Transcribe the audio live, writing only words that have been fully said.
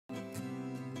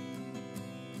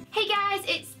Hey guys,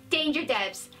 it's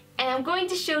Dangerdebbs and I'm going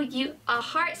to show you a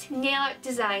heart nail art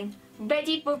design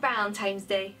ready for Valentine's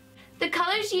Day. The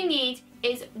colours you need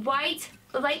is white,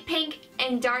 light pink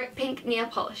and dark pink nail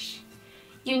polish.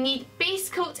 You need base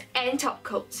coat and top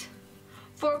coat.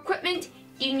 For equipment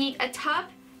you need a tub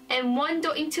and one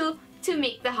dotting tool to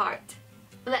make the heart.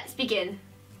 Let's begin.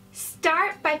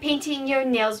 Start by painting your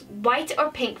nails white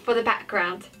or pink for the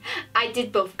background. I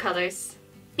did both colours.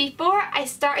 Before I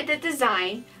started the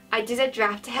design, I did a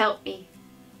draft to help me.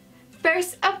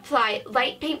 First, apply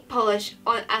light pink polish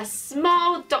on a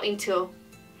small dotting tool.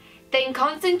 Then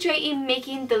concentrate in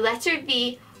making the letter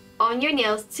V on your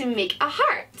nails to make a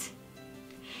heart.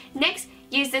 Next,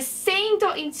 use the same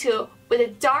dotting tool with a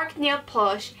dark nail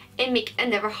polish and make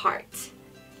another heart.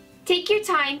 Take your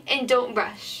time and don't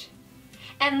rush.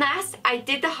 And last, I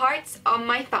did the hearts on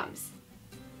my thumbs.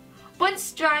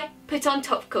 Once dry, put on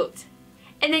top coat.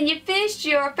 And then you finished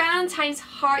your Valentine's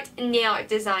heart nail art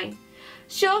design.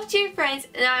 Show off to your friends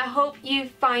and I hope you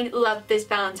find love this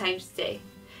Valentine's Day.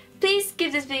 Please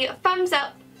give this video a thumbs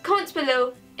up, comment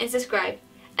below and subscribe.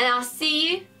 And I'll see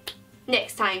you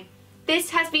next time. This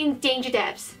has been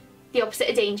Dangerdebbs, the opposite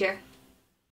of danger.